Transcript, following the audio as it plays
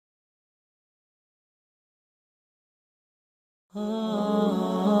Alhamdulillah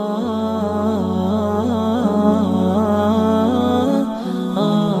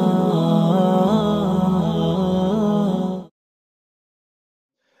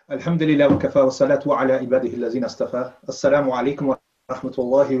wa kafa wa salatu ala ibadihi allazina astafa. Assalamu alaikum wa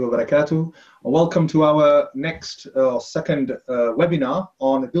rahmatullahi wa barakatuh. Welcome to our next second webinar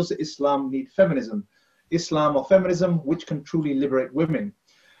on Does Islam Need Feminism? Islam or Feminism, which can truly liberate women?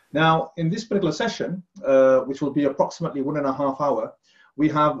 Now, in this particular session, which will be approximately 1.5 hours, we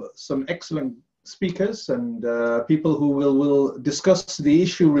have some excellent speakers and people who will discuss the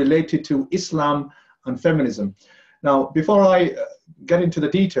issue related to Islam and feminism. Now, before I get into the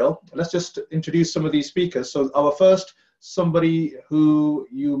detail, let's just introduce some of these speakers. So our first, somebody who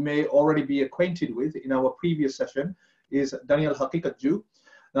you may already be acquainted with in our previous session, is Daniel Haqiqatjou.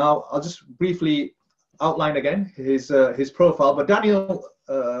 Now, I'll just briefly outline again his profile. But Daniel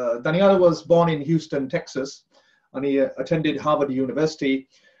was born in Houston, Texas, and he attended Harvard University,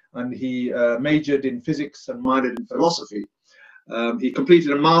 and he majored in physics and minored in philosophy. He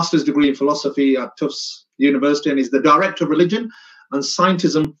completed a master's degree in philosophy at Tufts University and is the director of religion and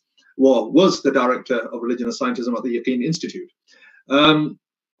scientism, was the director of religion and scientism at the Yaqeen Institute.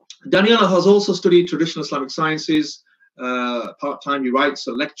 Daniela has also studied traditional Islamic sciences. Part-time, he writes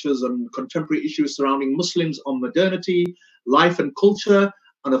lectures on contemporary issues surrounding Muslims, on modernity, life and culture,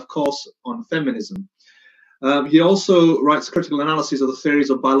 and of course on feminism. He also writes critical analysis of the theories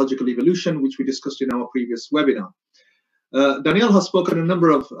of biological evolution, which we discussed in our previous webinar. Daniel has spoken at a number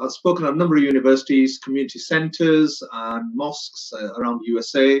of universities, community centers, and mosques around the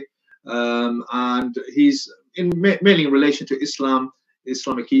USA, and he's mainly in relation to Islam,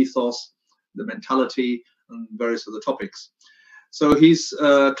 Islamic ethos, the mentality, and various other topics. So his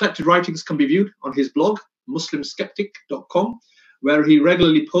collected writings can be viewed on his blog, muslimskeptic.com, where he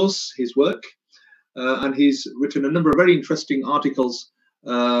regularly posts his work, and he's written a number of very interesting articles.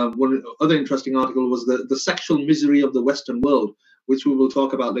 One other interesting article was the sexual misery of the Western world, which we will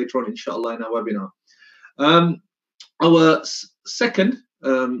talk about later on, inshallah, in our webinar. Our second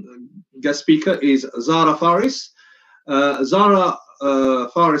guest speaker is Zara Faris. Zara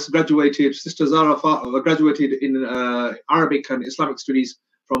Faris graduated, Sister Zara graduated in Arabic and Islamic Studies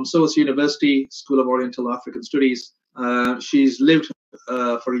from SOAS University, School of Oriental African Studies. She's lived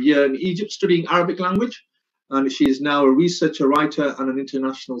for a year in Egypt studying Arabic language, and she is now a researcher, writer, and an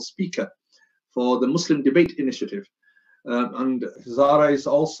international speaker for the Muslim Debate Initiative. And Zara is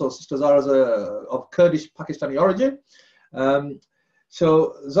also, Sister Zara is of Kurdish Pakistani origin.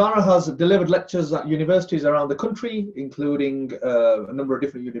 So Zara has delivered lectures at universities around the country, including a number of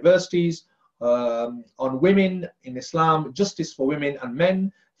different universities, on women in Islam, justice for women and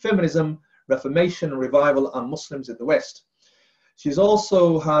men, feminism, reformation and revival, and Muslims in the West. She's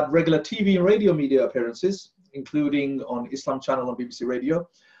also had regular TV and radio media appearances, including on Islam Channel and BBC Radio.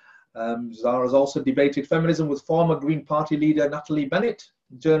 Zara has also debated feminism with former Green Party leader Natalie Bennett,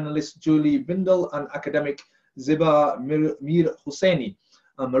 journalist Julie Bindel, and academic Ziba Mir Husseini,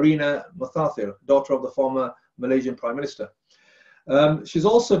 and Marina Muthathir, daughter of the former Malaysian Prime Minister. She's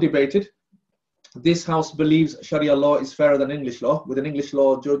also debated This House Believes Sharia Law is Fairer than English Law, with an English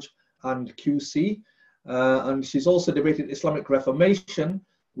law judge and QC. And she's also debated Islamic Reformation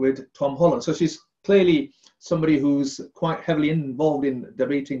with Tom Holland. So she's clearly somebody who's quite heavily involved in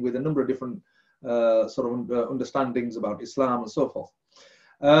debating with a number of different understandings about Islam and so forth.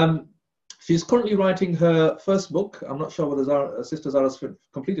 She's currently writing her first book. I'm not sure whether Sister Zara's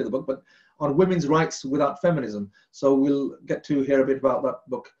completed the book, but on women's rights without feminism. So we'll get to hear a bit about that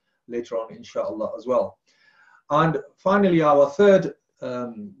book later on, inshallah, as well. And finally, our third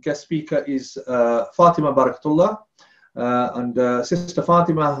guest speaker is Fatima Barkatulla. Sister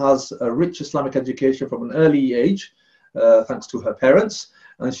Fatima has a rich Islamic education from an early age, thanks to her parents.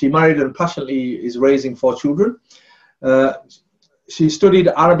 And she married and passionately is raising 4 children. She studied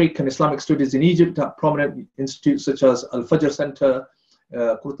Arabic and Islamic studies in Egypt at prominent institutes such as Al-Fajr Center,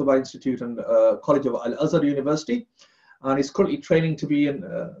 Qurtuba Institute, and College of Al-Azhar University. And is currently training to be in,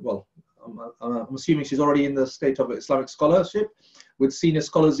 I'm assuming she's already in the state of Islamic scholarship with senior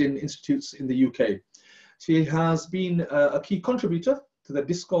scholars in institutes in the UK. She has been a key contributor to the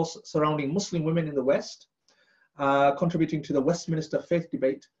discourse surrounding Muslim women in the West, contributing to the Westminster Faith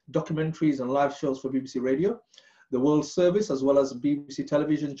Debate, documentaries and live shows for BBC Radio, the World Service, as well as BBC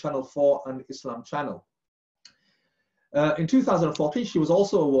Television, Channel 4 and Islam Channel. In 2014, she was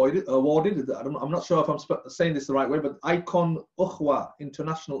also awarded, I'm not sure if I'm saying this the right way, but Icon Ukhwa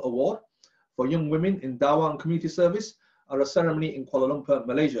International Award for young women in Dawah and community service at a ceremony in Kuala Lumpur,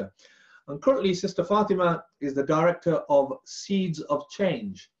 Malaysia. And currently, Sister Fatima is the director of Seeds of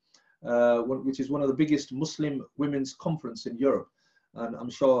Change, which is one of the biggest Muslim women's conference in Europe. And I'm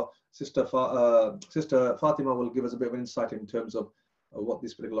sure Sister Fatima will give us a bit of insight in terms of what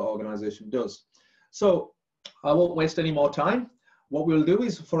this particular organization does. So I won't waste any more time. What we'll do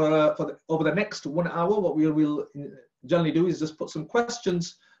is over the next 1 hour, what we will generally do is just put some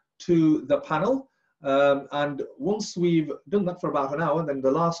questions to the panel. And once we've done that for about an hour, then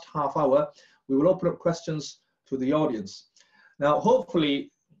the last half hour, we will open up questions to the audience. Now,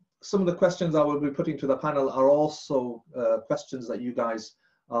 hopefully, some of the questions I will be putting to the panel are also questions that you guys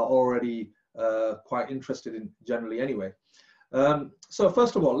are already quite interested in generally anyway. So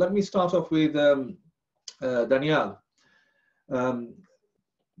first of all, let me start off with Danielle.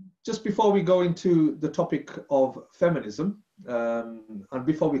 Just before we go into the topic of feminism, and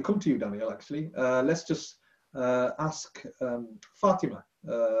before we come to you, Danielle, actually, let's just ask Fatima,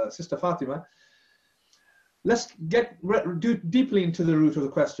 Sister Fatima. Let's get deeply into the root of the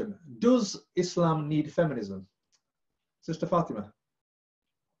question. Does Islam need feminism? Sister Fatima.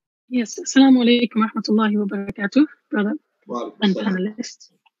 Yes, Assalamu alaikum wa rahmatullahi wa barakatuh, brother and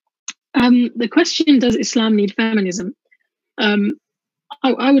panelists. The question, does Islam need feminism?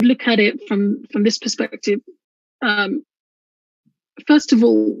 I would look at it from this perspective. First of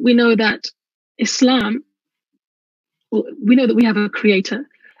all, we know that Islam, we know that we have a creator.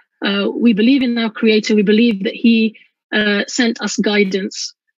 We believe in our creator. We believe that he sent us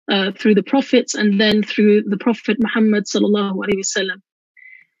guidance through the prophets and then through the Prophet Muhammad sallallahu alaihi wasallam.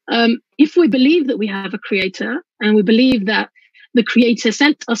 If we believe that we have a creator and we believe that the creator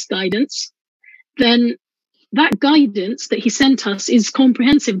sent us guidance, then that guidance that he sent us is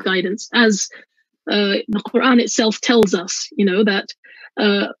comprehensive guidance, as the Quran itself tells us, you know, that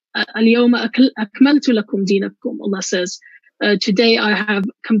Al-Yawma akmaltu lakum dinakum, Allah says, today I have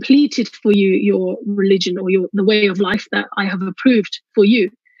completed for you your religion, or the way of life that I have approved for you.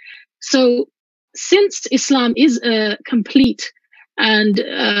 So since Islam is a complete and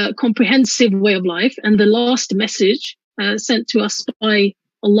comprehensive way of life, and the last message sent to us by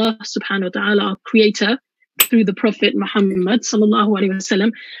Allah subhanahu wa ta'ala, our creator, through the Prophet Muhammad sallallahu alaihi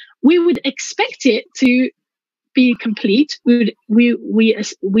wasallam, we would expect it to be complete. We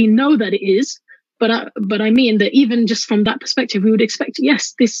know that it is, but I mean that even just from that perspective, we would expect,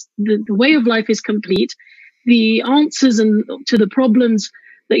 yes, the way of life is complete. The answers to the problems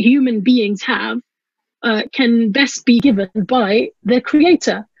that human beings have can best be given by their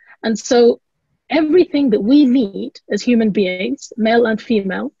creator. And so everything that we need as human beings, male and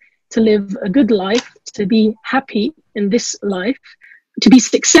female, to live a good life, to be happy in this life, to be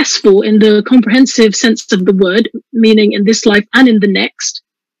successful in the comprehensive sense of the word, meaning in this life and in the next,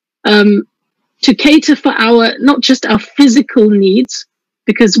 to cater for not just our physical needs,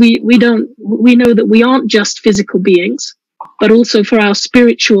 because we know that we aren't just physical beings, but also for our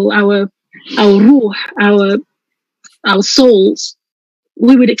spiritual, our ruh, our souls.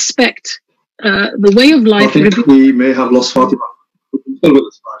 We would expect the way of life. I think we may have lost Fatima.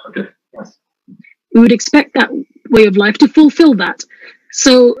 Okay. Yes. We would expect that way of life to fulfill that.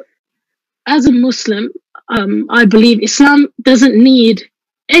 So, as a Muslim, I believe Islam doesn't need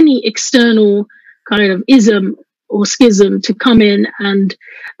any external kind of ism or schism to come in and,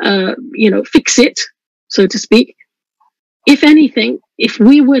 fix it, so to speak. If anything, if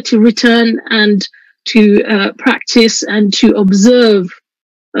we were to return and to practice and to observe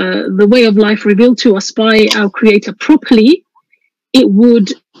the way of life revealed to us by our Creator properly, it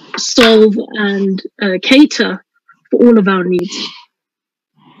would solve and cater for all of our needs.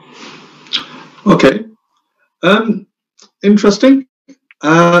 Okay. Interesting.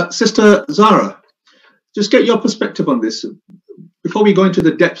 Sister Zara, just get your perspective on this. Before we go into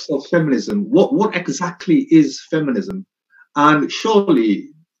the depths of feminism, what exactly is feminism? And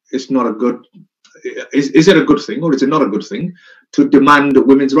surely it's not a good, is it a good thing or is it not a good thing to demand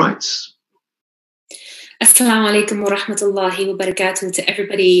women's rights? Assalamu alaikum wa rahmatullahi wa barakatuh to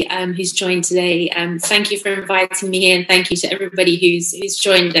everybody who's joined today. Thank you for inviting me here, and thank you to everybody who's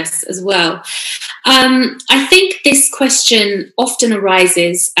joined us as well. I think this question often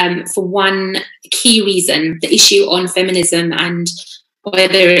arises for one key reason: the issue on feminism and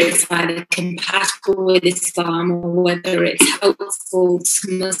whether it's either compatible with Islam or whether it's helpful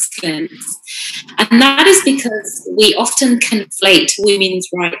to Muslims. And that is because we often conflate women's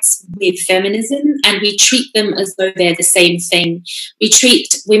rights with feminism, and we treat them as though they're the same thing. We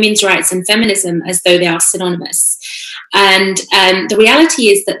treat women's rights and feminism as though they are synonymous. And the reality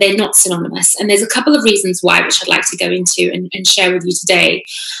is that they're not synonymous. And there's a couple of reasons why, which I'd like to go into and share with you today.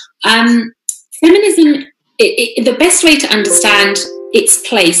 Feminism, the best way to understand its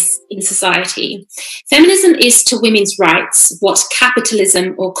place in society. Feminism is to women's rights what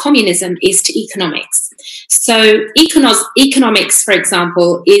capitalism or communism is to economics. So economics, for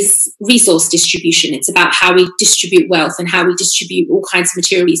example, is resource distribution. It's about how we distribute wealth and how we distribute all kinds of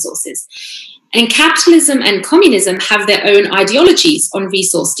material resources. And capitalism and communism have their own ideologies on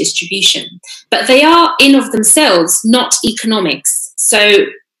resource distribution, but they are in of themselves not economics. So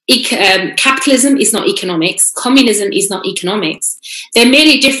capitalism is not economics, communism is not economics. They're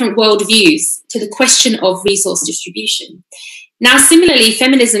merely different worldviews to the question of resource distribution. Now, similarly,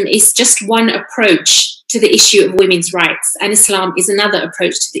 feminism is just one approach to the issue of women's rights, and Islam is another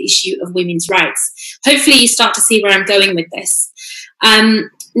approach to the issue of women's rights. Hopefully you start to see where I'm going with this.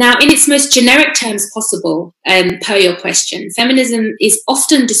 Now, in its most generic terms possible, per your question, feminism is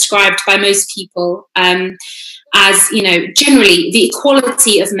often described by most people as, you know, generally the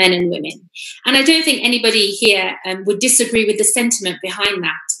equality of men and women. And I don't think anybody here would disagree with the sentiment behind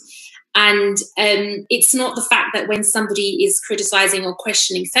that. And it's not the fact that when somebody is criticizing or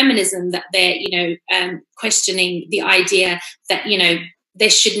questioning feminism that they're, you know, questioning the idea that, you know, there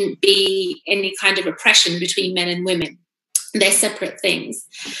shouldn't be any kind of oppression between men and women. They're separate things.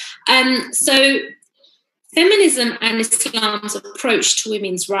 So feminism and Islam's approach to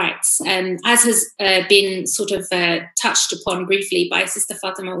women's rights, as has been sort of touched upon briefly by Sister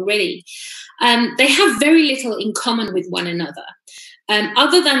Fatima already, they have very little in common with one another.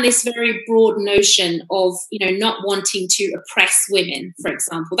 Other than this very broad notion of, you know, not wanting to oppress women, for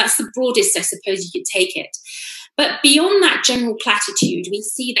example. That's the broadest, I suppose, you could take it. But beyond that general platitude, we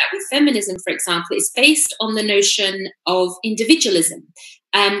see that with feminism, for example, it's based on the notion of individualism,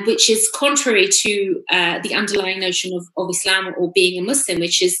 which is contrary to the underlying notion of Islam or being a Muslim,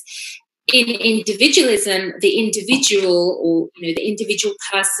 which is in individualism, the individual or, you know, the individual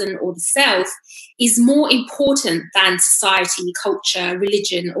person or the self is more important than society, culture,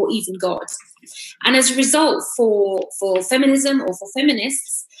 religion, or even God. And as a result, for feminism or for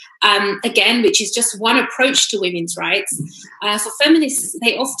feminists, again, which is just one approach to women's rights, for feminists,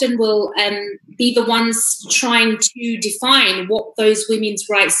 they often will be the ones trying to define what those women's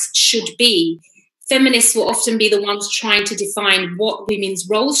rights should be. Feminists will often be the ones trying to define what women's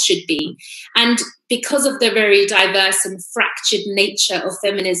roles should be. And because of the very diverse and fractured nature of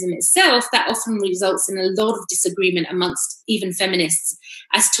feminism itself, that often results in a lot of disagreement amongst even feminists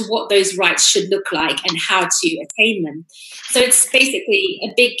as to what those rights should look like and how to attain them. So it's basically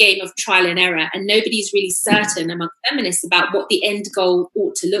a big game of trial and error, and nobody's really certain among feminists about what the end goal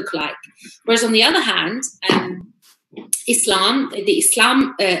ought to look like. Whereas on the other hand, Islam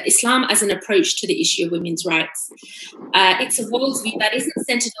as an approach to the issue of women's rights, it's a worldview that isn't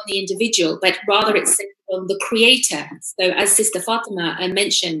centered on the individual, but rather it's centered on the creator. So as Sister Fatima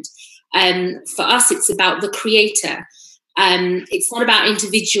mentioned, for us it's about the creator. It's not about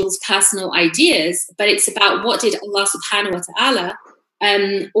individuals' personal ideas, but it's about what did Allah subhanahu wa ta'ala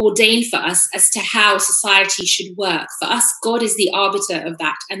ordain for us as to how society should work. For us, God is the arbiter of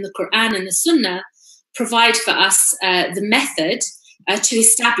that, and the Quran and the Sunnah provide for us the method to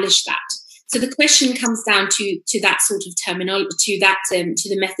establish that. So the question comes down to that sort of terminology, to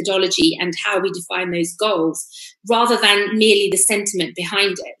the methodology and how we define those goals, rather than merely the sentiment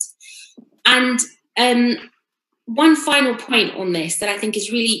behind it. And one final point on this that I think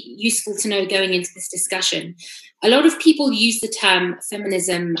is really useful to know going into this discussion. A lot of people use the term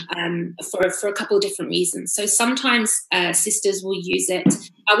feminism for a couple of different reasons. So sometimes sisters will use it,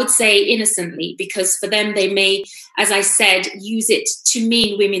 I would say innocently, because for them they may, as I said, use it to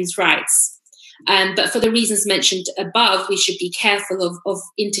mean women's rights. But for the reasons mentioned above, we should be careful of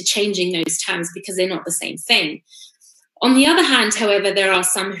interchanging those terms because they're not the same thing. On the other hand, however, there are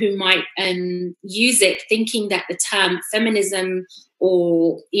some who might use it thinking that the term feminism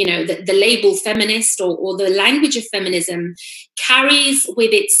or, you know, the label feminist or the language of feminism carries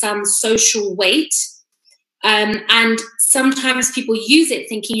with it some social weight. And sometimes people use it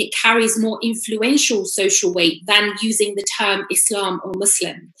thinking it carries more influential social weight than using the term Islam or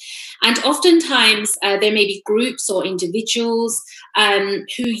Muslim. And oftentimes there may be groups or individuals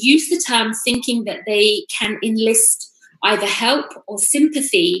who use the term thinking that they can enlist either help or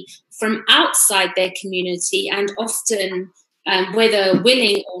sympathy from outside their community, and often, whether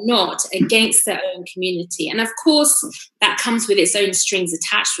willing or not, against their own community. And of course, that comes with its own strings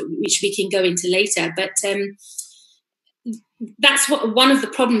attached, which we can go into later. But that's one of the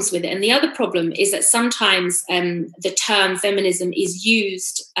problems with it. And the other problem is that sometimes the term feminism is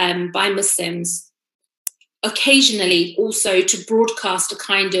used by Muslims occasionally also to broadcast a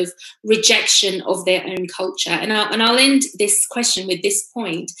kind of rejection of their own culture. And I'll end this question with this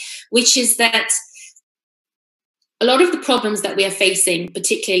point, which is that a lot of the problems that we are facing,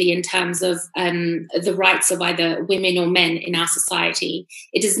 particularly in terms of the rights of either women or men in our society,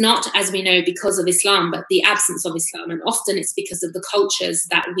 it is not, as we know, because of Islam, but the absence of Islam, and often it's because of the cultures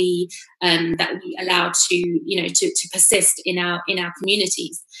that we allow to persist in our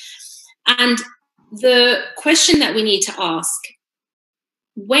communities. And the question that we need to ask: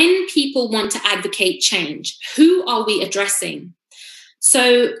 when people want to advocate change, who are we addressing?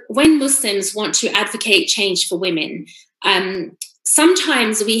 So when Muslims want to advocate change for women,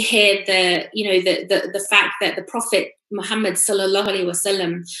 sometimes we hear the fact that the Prophet Muhammad sallallahu alaihi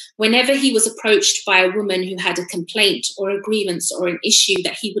wasallam, whenever he was approached by a woman who had a complaint or a grievance or an issue,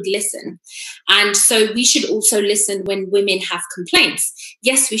 that he would listen. And so we should also listen when women have complaints.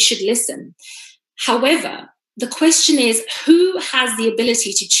 Yes, we should listen. However, the question is, who has the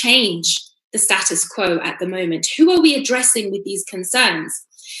ability to change the status quo at the moment? Who are we addressing with these concerns?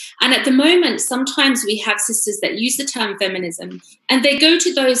 And at the moment, sometimes we have sisters that use the term feminism, and they go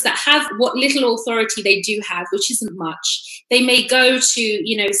to those that have what little authority they do have, which isn't much. They may go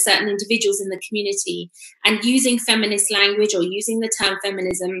to, certain individuals in the community, and using feminist language or using the term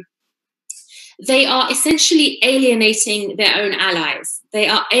feminism, they are essentially alienating their own allies. They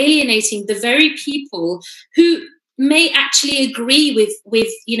are alienating the very people who may actually agree with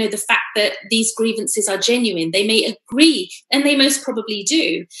the fact that these grievances are genuine. They may agree, and they most probably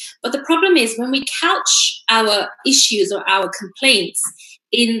do. But the problem is, when we couch our issues or our complaints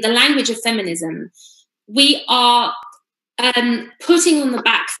in the language of feminism, we are putting on the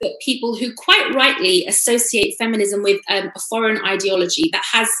back foot people who quite rightly associate feminism with a foreign ideology that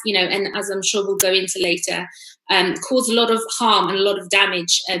has, and as I'm sure we'll go into later, caused a lot of harm and a lot of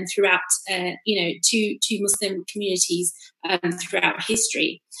damage throughout, to Muslim communities throughout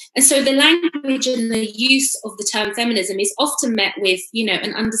history. And so the language and the use of the term feminism is often met with,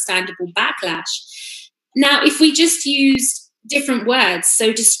 an understandable backlash. Now, if we just used different words,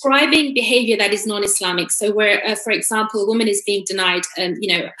 so describing behavior that is non-Islamic, so where, for example, a woman is being denied,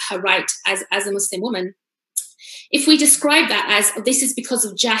 her right as a Muslim woman, if we describe that as, this is because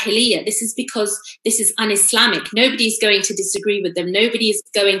of Jahiliyyah, this is because this is un-Islamic, nobody's going to disagree with them. Nobody is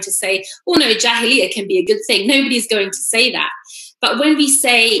going to say, oh no, Jahiliyyah can be a good thing. Nobody's going to say that. But when we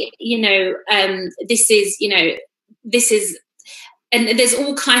say, this is, and there's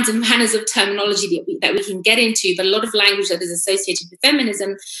all kinds of manners of terminology that we can get into, but a lot of language that is associated with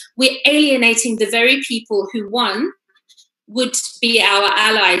feminism, we're alienating the very people who, one, would be our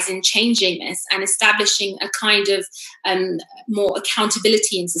allies in changing this and establishing a kind of more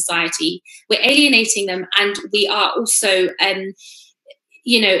accountability in society. We're alienating them, and we are also,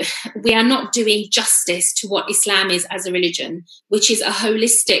 we are not doing justice to what Islam is as a religion, which is a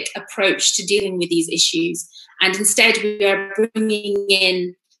holistic approach to dealing with these issues. And instead, we are bringing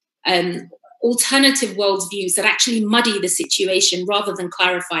in alternative worldviews that actually muddy the situation rather than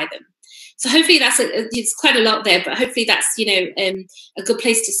clarify them. So hopefully it's quite a lot there, but hopefully that's a good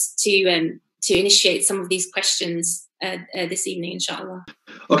place to initiate some of these questions this evening, inshallah.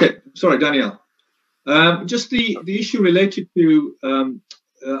 Okay, sorry, Danielle. Just the issue related to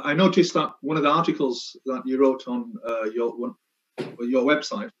I noticed that one of the articles that you wrote on your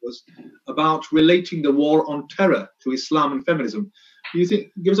website was about relating the war on terror to Islam and feminism. Do you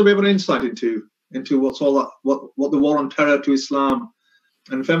think, give us a bit of an insight into what's all that, what the war on terror to Islam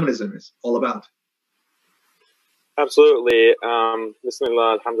and feminism is all about? Absolutely.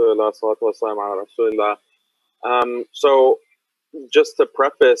 Bismillah, alhamdulillah, salatu wassalam ala rasulillah. So just to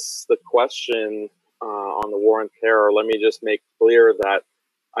preface the question on the war on terror, let me just make clear that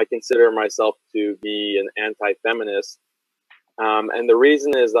I consider myself to be an anti-feminist. And the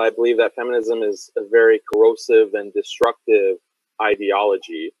reason is I believe that feminism is a very corrosive and destructive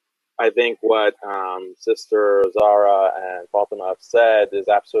ideology. I think what Sister Zara and Fatima have said is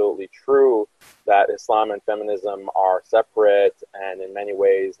absolutely true, that Islam and feminism are separate and in many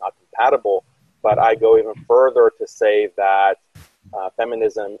ways not compatible. But I go even further to say that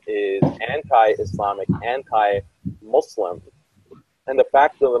feminism is anti-Islamic, anti-Muslim. And the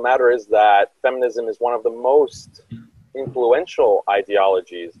fact of the matter is that feminism is one of the most influential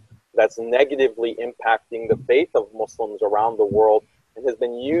ideologies that's negatively impacting the faith of Muslims around the world, and has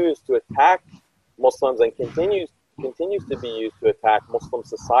been used to attack Muslims and continues to be used to attack Muslim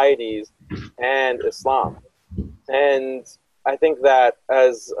societies and Islam. And I think that,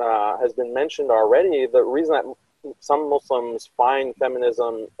 as has been mentioned already, the reason that some Muslims find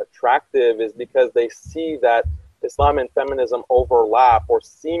feminism attractive is because they see that Islam and feminism overlap, or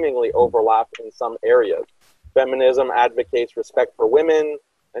seemingly overlap, in some areas. Feminism advocates respect for women,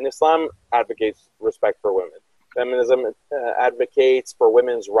 and Islam advocates respect for women. Feminism advocates for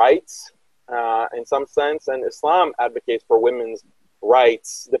women's rights, in some sense, and Islam advocates for women's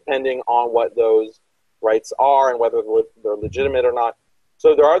rights, depending on what those rights are and whether they're legitimate or not.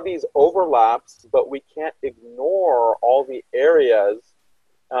 So there are these overlaps, but we can't ignore all the areas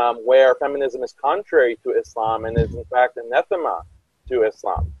where feminism is contrary to Islam and is in fact anathema to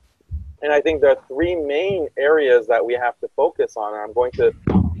Islam. And I think there are three main areas that we have to focus on. And I'm going to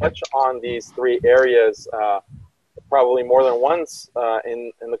touch on these three areas probably more than once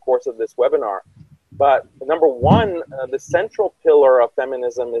in the course of this webinar. But number one, the central pillar of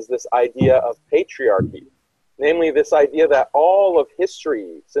feminism is this idea of patriarchy. Namely, this idea that all of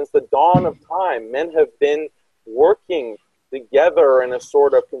history, since the dawn of time, men have been working together in a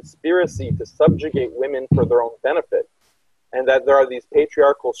sort of conspiracy to subjugate women for their own benefit. And that there are these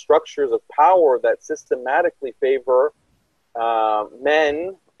patriarchal structures of power that systematically favor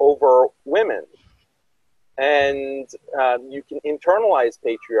men over women. And you can internalize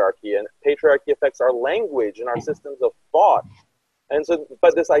patriarchy, and patriarchy affects our language and our systems of thought. And so,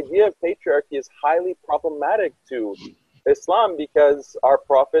 but this idea of patriarchy is highly problematic to Islam because our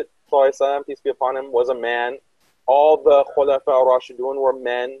Prophet, peace be upon him, was a man. All the Khulafa Rashidun were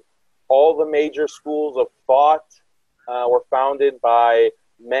men. All the major schools of thought were founded by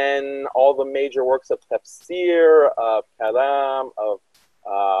men. All the major works of tafsir, of kalam, of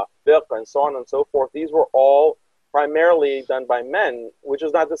fiqh, and so on and so forth, these were all primarily done by men, which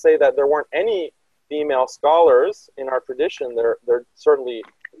is not to say that there weren't any female scholars in our tradition. There certainly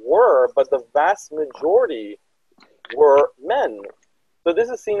were, but the vast majority were men. So this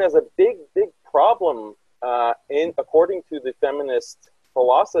is seen as a big, big problem according to the feminist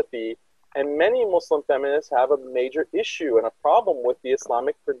philosophy. And many Muslim feminists have a major issue and a problem with the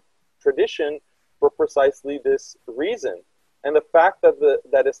Islamic tradition for precisely this reason. And the fact that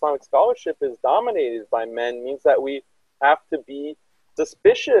that Islamic scholarship is dominated by men means that we have to be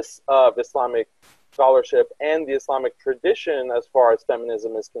suspicious of Islamic scholarship and the Islamic tradition as far as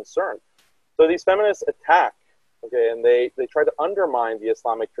feminism is concerned. So these feminists attack, okay, and they try to undermine the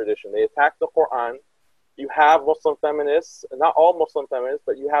Islamic tradition. They attack the Quran. You have Muslim feminists, not all Muslim feminists,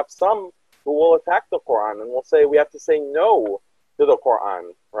 but you have some who will attack the Quran and will say we have to say no to the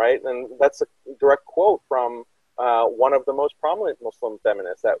Quran, right? And that's a direct quote from one of the most prominent Muslim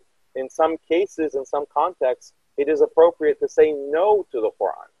feminists, that in some cases, in some contexts, it is appropriate to say no to the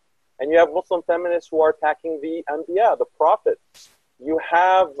Quran. And you have Muslim feminists who are attacking the Anbiya, the prophets. You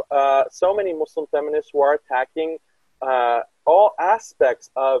have so many Muslim feminists who are attacking all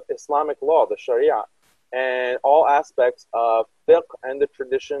aspects of Islamic law, the Sharia, and all aspects of fiqh and the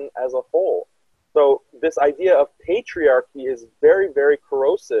tradition as a whole. So this idea of patriarchy is very, very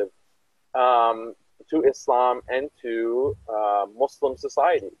corrosive to Islam and to Muslim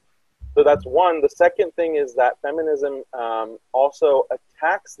society. So that's one. The second thing is that feminism also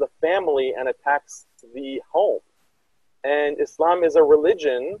attacks the family and attacks the home. And Islam is a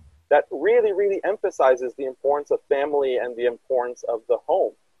religion that really, really emphasizes the importance of family and the importance of the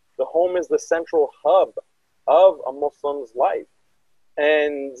home. The home is the central hub of a Muslim's life.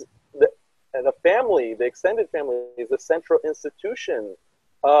 And the family, the extended family, is the central institution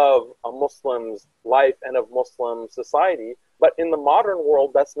of a Muslim's life and of Muslim society. But in the modern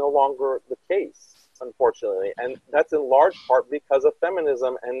world, that's no longer the case, unfortunately. And that's in large part because of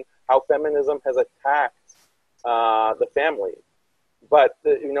feminism and how feminism has attacked the family. But,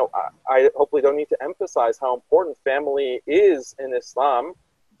 you know, I hopefully don't need to emphasize how important family is in Islam,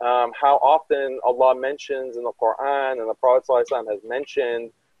 how often Allah mentions in the Quran and the Prophet ﷺ has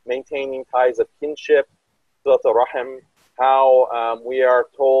mentioned maintaining ties of kinship, silat rahim, how we are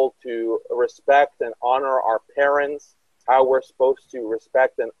told to respect and honor our parents, how we're supposed to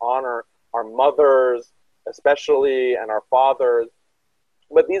respect and honor our mothers, especially, and our fathers.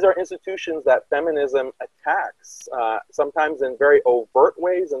 But these are institutions that feminism attacks, sometimes in very overt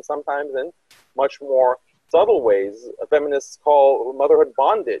ways and sometimes in much more subtle ways. Feminists call motherhood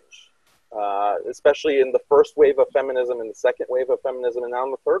bondage, especially in the first wave of feminism, in the second wave of feminism, and now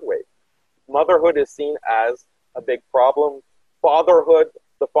in the third wave. Motherhood is seen as a big problem. Fatherhood,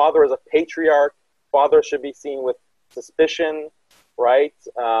 the father is a patriarch. Father should be seen with suspicion, right?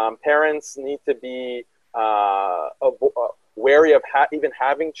 Parents need to be wary of even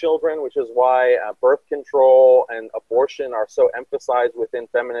having children, which is why birth control and abortion are so emphasized within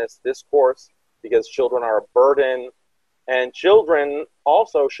feminist discourse, because children are a burden. And children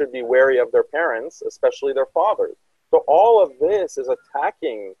also should be wary of their parents, especially their fathers. So all of this is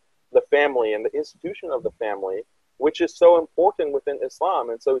attacking the family and the institution of the family, which is so important within Islam.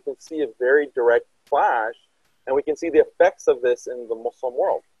 And so we can see a very direct clash, and we can see the effects of this in the Muslim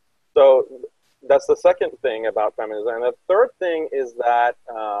world. So that's the second thing about feminism. And the third thing is that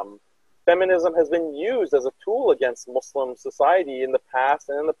feminism has been used as a tool against Muslim society in the past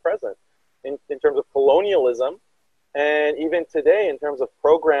and in the present, in terms of colonialism, and even today in terms of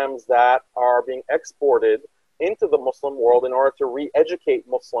programs that are being exported into the Muslim world in order to re-educate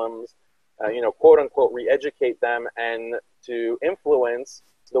Muslims, quote unquote, re-educate them, and to influence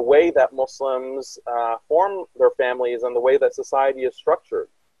the way that Muslims form their families and the way that society is structured.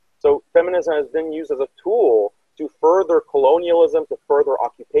 So feminism has been used as a tool to further colonialism, to further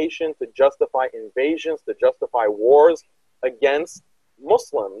occupation, to justify invasions, to justify wars against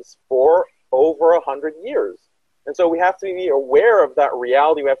Muslims for over 100 years. And so we have to be aware of that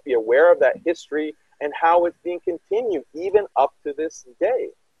reality. We have to be aware of that history and how it's being continued even up to this day.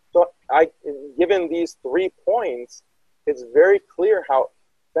 So given these 3 points, it's very clear how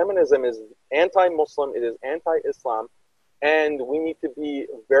feminism is anti-Muslim, it is anti-Islam, and we need to be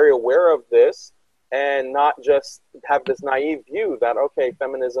very aware of this and not just have this naive view that, okay,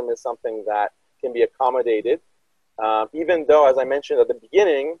 feminism is something that can be accommodated, even though, as I mentioned at the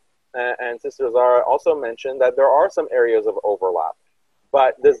beginning, and Sister Zara also mentioned, that there are some areas of overlap.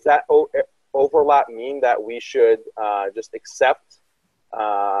 But does that overlap mean that we should just accept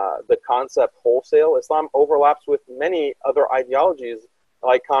the concept wholesale? Islam overlaps with many other ideologies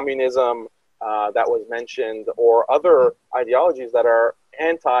like communism that was mentioned, or other ideologies that are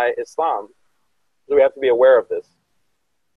anti-Islam. So we have to be aware of this.